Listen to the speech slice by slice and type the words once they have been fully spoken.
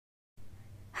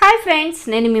Hi friends,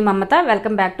 నేను మీ మమత.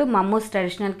 Welcome back to మమ్మూస్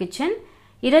traditional kitchen.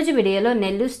 ఈరోజు వీడియోలో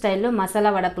నెల్లూరు స్టైల్లో మసాలా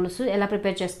వడ పులుసు ఎలా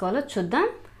ప్రిపేర్ చేసుకోవాలో చూద్దాం.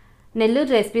 నెల్లూరు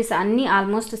రెసిపీస్ అన్నీ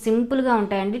ఆల్మోస్ట్ సింపుల్గా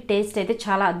ఉంటాయండి. టేస్ట్ అయితే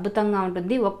చాలా అద్భుతంగా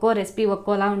ఉంటుంది. ఒక్కో రెసిపీ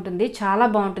ఒక్కోలా ఉంటుంది. చాలా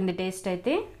బాగుంటుంది టేస్ట్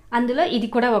అయితే. అందులో ఇది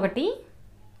కూడా ఒకటి.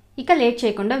 ఇక లేట్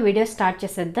చేయకుండా వీడియో స్టార్ట్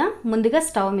చేసేద్దాం. ముందుగా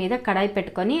స్టవ్ మీద కడాయి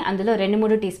పెట్టుకొని అందులో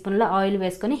 2-3 టీ స్పూన్ల ఆయిల్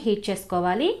వేసుకొని హీట్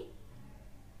చేసుకోవాలి.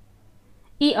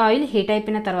 ఈ ఆయిల్ హీట్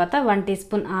అయిపోయిన తర్వాత 1 టీ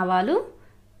స్పూన్ ఆవాలు,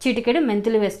 చిటికెడు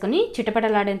మెంతులు వేసుకొని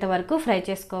చిటపటలాడేంత వరకు ఫ్రై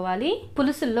చేసుకోవాలి.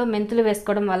 పులుసుల్లో మెంతులు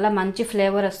వేసుకోవడం వల్ల మంచి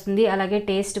ఫ్లేవర్ వస్తుంది. అలాగే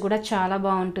టేస్ట్ కూడా చాలా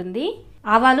బాగుంటుంది.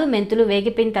 ఆవాలు మెంతులు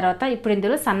వేగిపోయిన తర్వాత ఇప్పుడు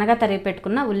ఇందులో సన్నగా తరిగి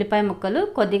పెట్టుకున్న ఉల్లిపాయ ముక్కలు,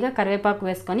 కొద్దిగా కరివేపాకు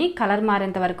వేసుకొని కలర్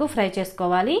మారేంత వరకు ఫ్రై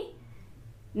చేసుకోవాలి.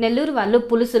 నెల్లూరు వాళ్ళు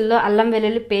పులుసుల్లో అల్లం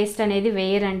వెల్లుల్లి పేస్ట్ అనేది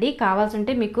వేయరండి. కావాల్సి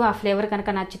ఉంటే మీకు ఆ ఫ్లేవర్ కనుక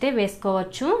నచ్చితే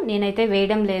వేసుకోవచ్చు. నేనైతే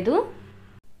వేయడం లేదు.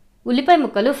 ఉల్లిపాయ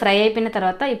ముక్కలు ఫ్రై అయిపోయిన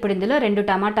తర్వాత ఇప్పుడు ఇందులో 2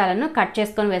 టమాటాలను కట్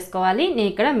చేసుకొని వేసుకోవాలి. నేను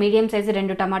ఇక్కడ మీడియం సైజు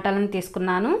 2 టమాటాలను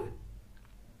తీసుకున్నాను.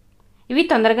 ఇవి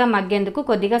తొందరగా మగ్గేందుకు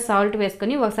కొద్దిగా సాల్ట్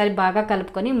వేసుకొని ఒకసారి బాగా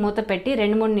కలుపుకొని మూత పెట్టి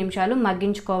 2-3 నిమిషాలు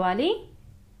మగ్గించుకోవాలి.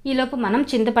 ఈలోపు మనం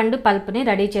చింతపండు పల్పుని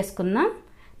రెడీ చేసుకుందాం.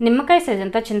 నిమ్మకాయ సైజ్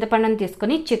అంతా చింతపండుని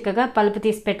తీసుకొని చిక్కగా పల్పు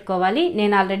తీసి పెట్టుకోవాలి.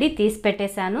 నేను ఆల్రెడీ తీసి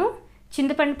పెట్టేశాను.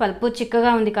 చింతపండు పల్పు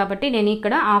చిక్కగా ఉంది కాబట్టి నేను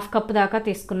ఇక్కడ 1/2 కప్పు దాకా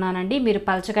తీసుకున్నానండి. మీరు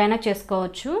పలచగైనా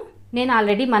చేసుకోవచ్చు. నేను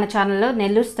ఆల్రెడీ మన ఛానల్లో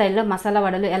నెల్లూరు స్టైల్లో మసాలా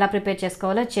వడలు ఎలా ప్రిపేర్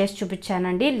చేసుకోవాలో చేసి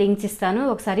చూపించానండి. లింక్స్ ఇస్తాను,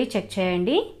 ఒకసారి చెక్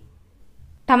చేయండి.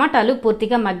 టమాటాలు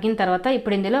పూర్తిగా మగ్గిన తర్వాత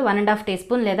ఇప్పుడు ఇందులో 1.5 టీ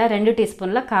స్పూన్ లేదా 2 టీ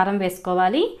స్పూన్ల కారం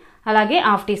వేసుకోవాలి. అలాగే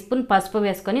 1/2 టీ స్పూన్ పసుపు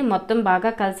వేసుకొని మొత్తం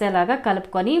బాగా కలిసేలాగా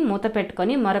కలుపుకొని మూత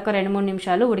పెట్టుకొని మరొక 2-3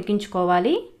 నిమిషాలు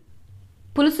ఉడికించుకోవాలి.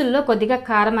 పులుసుల్లో కొద్దిగా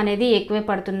కారం అనేది ఎక్కువే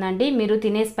పడుతుందండి. మీరు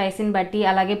తినే స్పైసీని బట్టి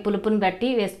అలాగే పులుపుని బట్టి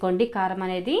వేసుకోండి కారం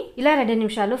అనేది. ఇలా 2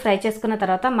 నిమిషాలు ఫ్రై చేసుకున్న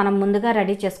తర్వాత మనం ముందుగా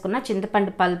రెడీ చేసుకున్న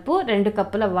చింతపండు పల్పు, 2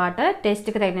 కప్పుల వాటర్,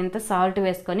 టేస్ట్కి తగినంత సాల్ట్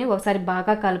వేసుకొని ఒకసారి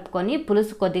బాగా కలుపుకొని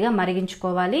పులుసు కొద్దిగా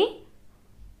మరిగించుకోవాలి.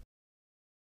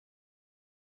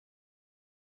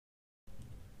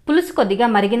 పులుసు కొద్దిగా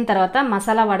మరిగిన తర్వాత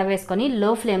మసాలా వడ వేసుకొని లో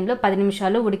ఫ్లేమ్లో 10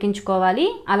 నిమిషాలు ఉడికించుకోవాలి.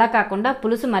 అలా కాకుండా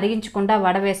పులుసు మరిగించకుండా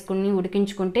వడ వేసుకుని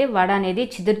ఉడికించుకుంటే వడ అనేది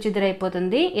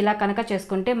చిదురైపోతుంది. ఇలా కనుక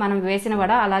చేసుకుంటే మనం వేసిన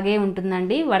వడ అలాగే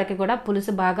ఉంటుందండి. వడకి కూడా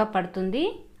పులుసు బాగా పడుతుంది.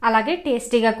 అలాగే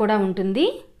టేస్టీగా కూడా ఉంటుంది.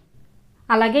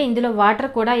 అలాగే ఇందులో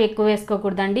వాటర్ కూడా ఎక్కువ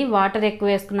వేసుకోకూడదండి. వాటర్ ఎక్కువ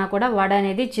వేసుకున్నా కూడా వడ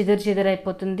అనేది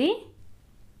చిదురైపోతుంది.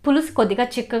 పులుసు కొద్దిగా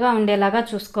చిక్కగా ఉండేలాగా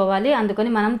చూసుకోవాలి. అందుకని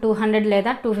మనం 200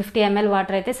 లేదా 250 ml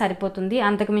వాటర్ అయితే సరిపోతుంది.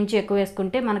 అంతకుమించి ఎక్కువ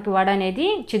వేసుకుంటే మనకి వడ అనేది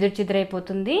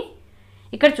చిదురైపోతుంది.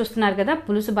 ఇక్కడ చూస్తున్నారు కదా,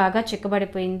 పులుసు బాగా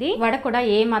చిక్కబడిపోయింది. వడ కూడా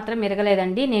ఏ మాత్రం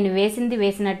ఎరగలేదండి. నేను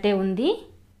వేసినట్టే ఉంది.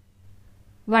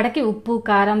 వడకి ఉప్పు,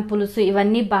 కారం, పులుసు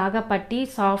ఇవన్నీ బాగా పట్టి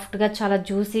సాఫ్ట్గా చాలా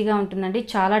జ్యూసీగా ఉంటుందండి.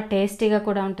 చాలా టేస్టీగా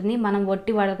కూడా ఉంటుంది. మనం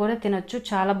వట్టి వడ కూడా తినొచ్చు.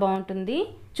 చాలా బాగుంటుంది.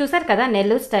 చూసారు కదా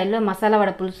నెల్లూరు స్టైల్లో మసాలా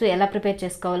వడ పులుసు ఎలా ప్రిపేర్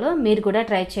చేసుకోవాలో. మీరు కూడా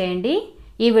ట్రై చేయండి.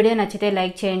 ఈ వీడియో నచ్చితే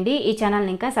లైక్ చేయండి. ఈ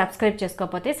ఛానల్ని ఇంకా సబ్స్క్రైబ్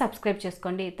చేసుకోకపోతే సబ్స్క్రైబ్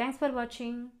చేసుకోండి. Thanks for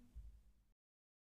watching.